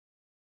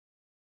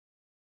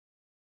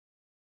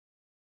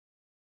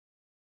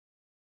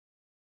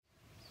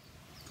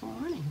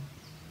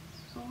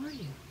are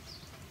you?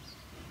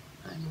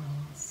 I'm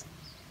Rose.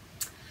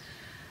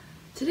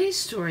 Today's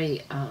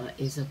story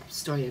is a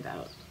story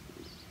about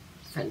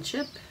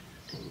friendship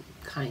and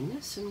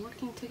kindness and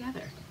working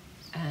together.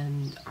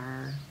 And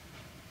our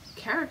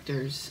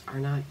characters are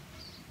not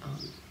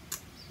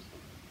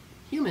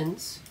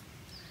humans,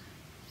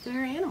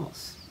 they're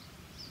animals.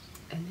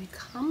 And they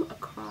come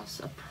across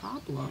a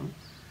problem,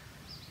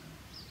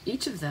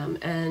 each of them,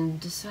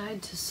 and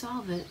decide to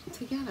solve it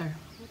together,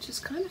 which is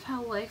kind of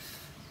how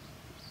life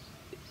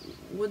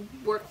would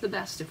work the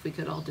best if we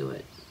could all do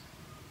it.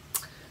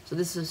 So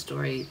this is a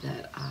story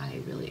that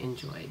I really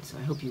enjoyed, so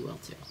I hope you will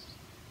too.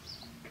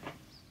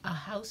 A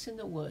House in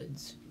the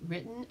Woods,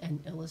 written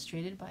and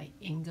illustrated by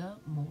InThe.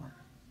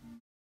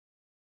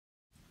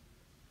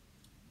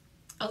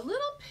 A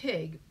little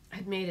pig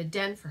had made a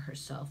den for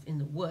herself in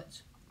the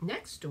woods.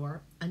 Next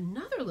door,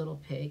 another little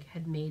pig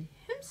had made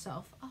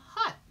himself a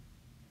hut.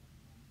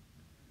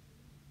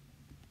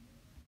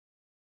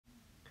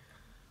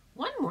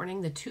 One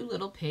morning, the two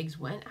little pigs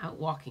went out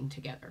walking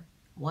together.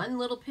 One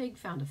little pig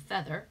found a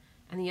feather,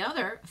 and the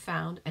other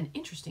found an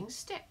interesting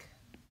stick.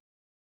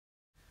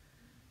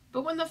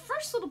 But when the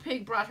first little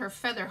pig brought her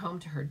feather home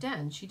to her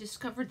den, she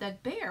discovered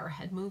that Bear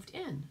had moved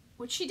in,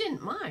 which she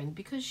didn't mind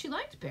because she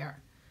liked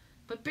Bear.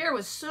 But Bear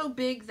was so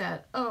big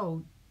that,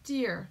 oh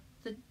dear,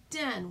 the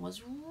den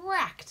was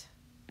wrecked.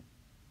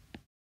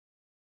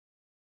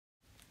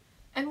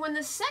 And when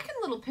the second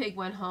little pig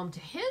went home to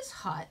his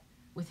hut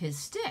with his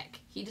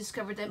stick, he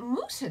discovered that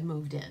Moose had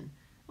moved in,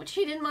 which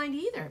he didn't mind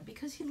either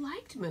because he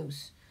liked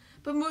Moose.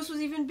 But Moose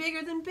was even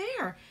bigger than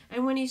Bear,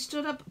 and when he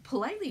stood up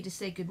politely to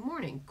say good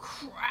morning,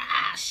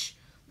 crash!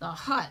 The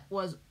hut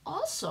was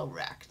also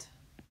wrecked.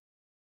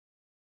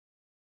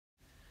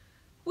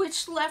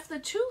 Which left the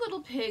two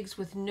little pigs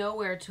with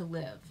nowhere to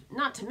live,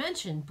 not to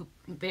mention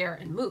Bear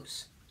and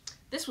Moose.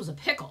 This was a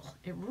pickle,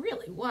 it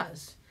really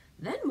was.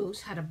 Then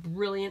Moose had a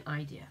brilliant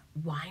idea.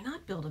 Why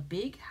not build a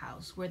big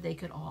house where they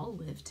could all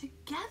live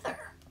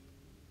together?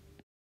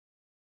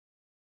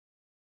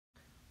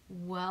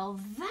 Well,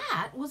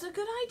 that was a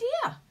good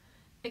idea.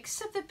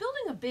 Except that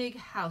building a big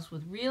house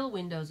with real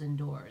windows and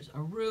doors,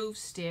 a roof,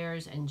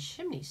 stairs, and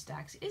chimney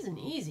stacks isn't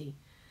easy.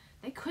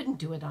 They couldn't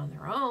do it on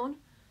their own,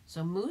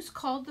 so Moose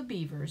called the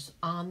beavers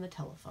on the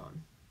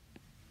telephone.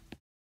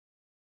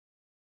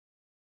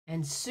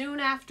 And soon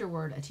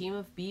afterward, a team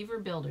of beaver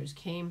builders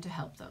came to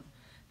help them.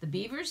 The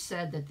beavers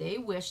said that they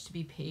wished to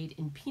be paid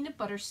in peanut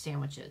butter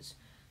sandwiches.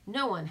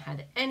 No one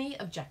had any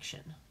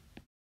objection.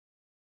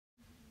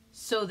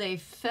 So they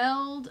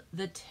felled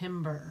the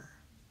timber.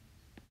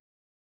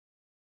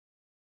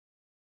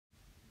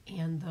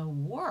 And the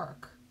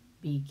work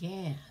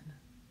began.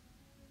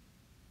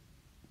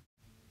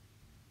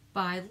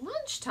 By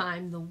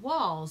lunchtime, the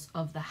walls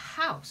of the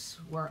house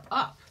were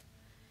up.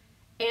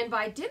 And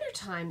by dinner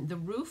time, the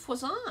roof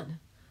was on.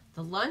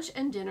 The lunch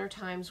and dinner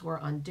times were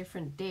on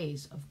different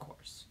days, of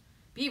course.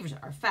 Beavers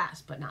are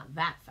fast, but not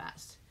that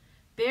fast.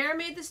 Bear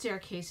made the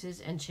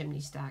staircases and chimney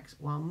stacks,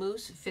 while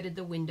Moose fitted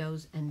the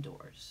windows and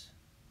doors.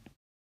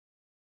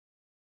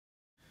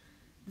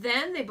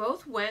 Then they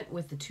both went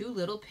with the two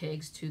little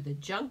pigs to the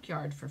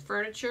junkyard for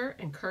furniture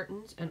and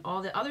curtains and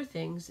all the other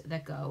things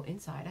that go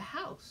inside a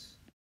house.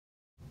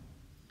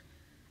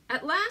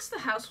 At last the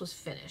house was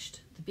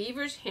finished. The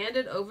beavers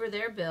handed over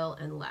their bill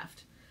and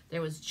left.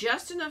 There was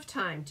just enough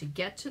time to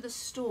get to the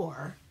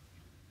store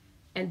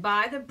and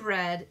buy the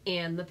bread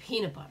and the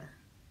peanut butter.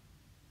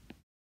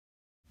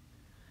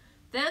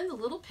 Then the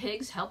little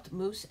pigs helped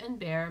Moose and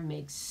Bear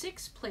make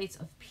 6 plates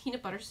of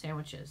peanut butter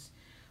sandwiches,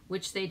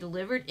 which they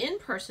delivered in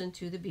person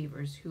to the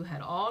beavers, who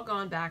had all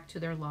gone back to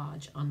their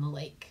lodge on the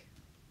lake.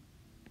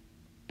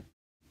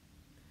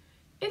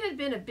 It had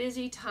been a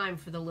busy time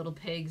for the little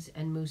pigs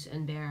and Moose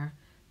and Bear.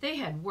 They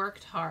had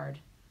worked hard.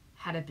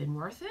 Had it been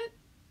worth it?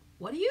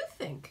 What do you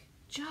think?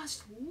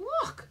 Just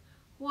look!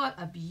 What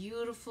a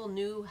beautiful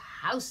new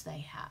house they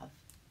have.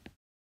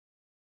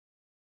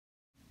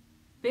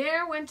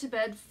 Bear went to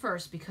bed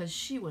first because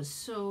she was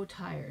so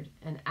tired,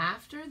 and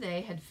after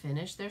they had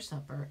finished their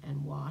supper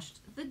and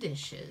washed the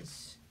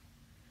dishes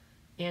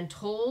and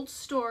told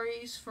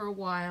stories for a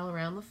while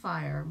around the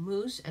fire,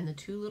 Moose and the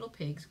two little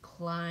pigs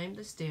climbed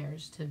the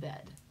stairs to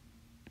bed.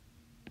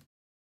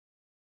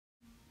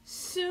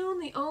 Soon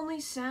the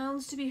only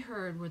sounds to be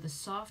heard were the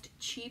soft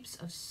cheeps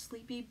of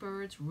sleepy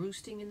birds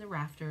roosting in the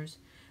rafters,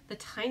 the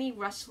tiny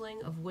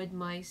rustling of wood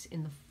mice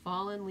in the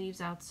fallen leaves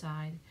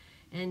outside,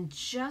 and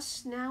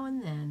just now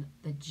and then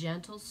the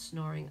gentle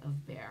snoring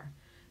of Bear.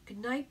 Good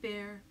night,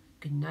 Bear.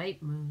 Good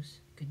night, Moose.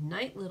 Good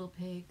night, little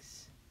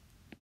pigs.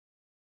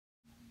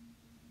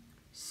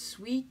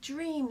 Sweet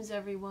dreams,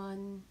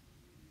 everyone.